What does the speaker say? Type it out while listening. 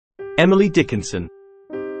Emily Dickinson.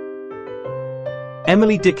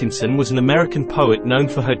 Emily Dickinson was an American poet known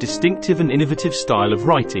for her distinctive and innovative style of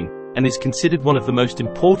writing, and is considered one of the most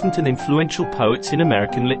important and influential poets in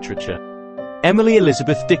American literature. Emily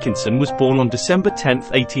Elizabeth Dickinson was born on December 10,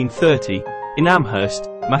 1830, in Amherst,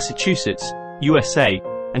 Massachusetts, USA,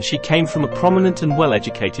 and she came from a prominent and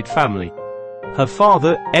well-educated family. Her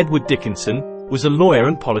father, Edward Dickinson, was a lawyer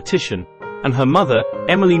and politician, and her mother,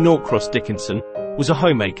 Emily Norcross Dickinson, was a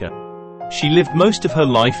homemaker. She lived most of her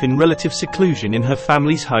life in relative seclusion in her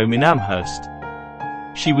family's home in Amherst.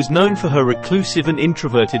 She was known for her reclusive and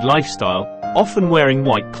introverted lifestyle, often wearing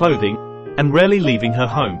white clothing, and rarely leaving her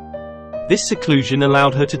home. This seclusion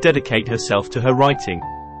allowed her to dedicate herself to her writing.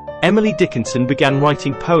 Emily Dickinson began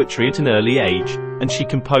writing poetry at an early age, and she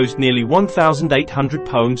composed nearly 1,800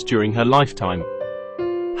 poems during her lifetime.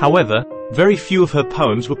 However, very few of her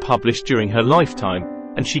poems were published during her lifetime,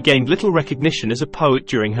 and she gained little recognition as a poet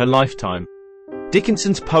during her lifetime.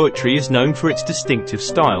 Dickinson's poetry is known for its distinctive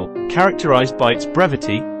style, characterized by its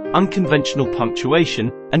brevity, unconventional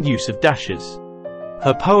punctuation, and use of dashes.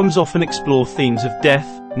 Her poems often explore themes of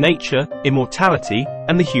death, nature, immortality,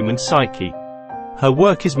 and the human psyche. Her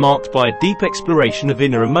work is marked by a deep exploration of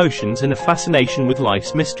inner emotions and a fascination with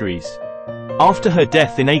life's mysteries. After her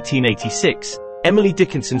death in 1886, Emily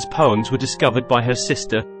Dickinson's poems were discovered by her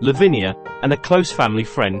sister, Lavinia, and a close family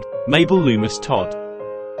friend, Mabel Loomis Todd.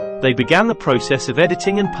 They began the process of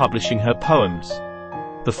editing and publishing her poems.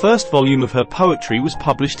 The first volume of her poetry was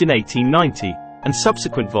published in 1890, and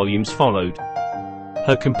subsequent volumes followed.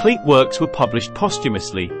 Her complete works were published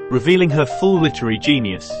posthumously, revealing her full literary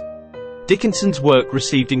genius. Dickinson's work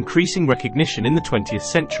received increasing recognition in the 20th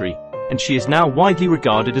century, and she is now widely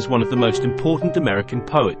regarded as one of the most important American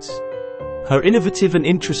poets. Her innovative and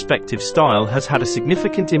introspective style has had a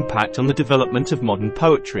significant impact on the development of modern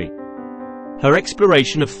poetry. Her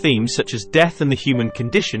exploration of themes such as death and the human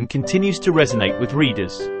condition continues to resonate with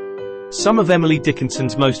readers. Some of Emily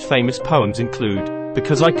Dickinson's most famous poems include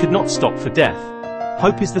Because I Could Not Stop for Death,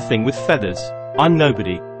 Hope is the Thing with Feathers, I'm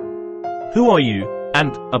Nobody, Who Are You,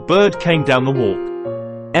 and A Bird Came Down the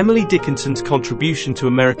Walk. Emily Dickinson's contribution to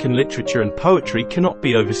American literature and poetry cannot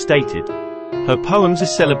be overstated. Her poems are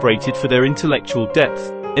celebrated for their intellectual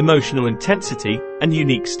depth, emotional intensity, and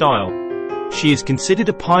unique style. She is considered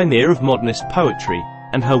a pioneer of modernist poetry,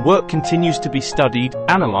 and her work continues to be studied,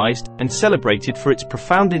 analyzed, and celebrated for its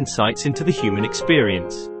profound insights into the human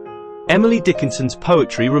experience. Emily Dickinson's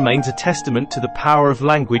poetry remains a testament to the power of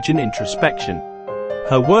language and introspection.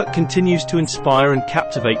 Her work continues to inspire and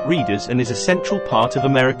captivate readers and is a central part of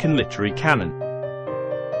American literary canon.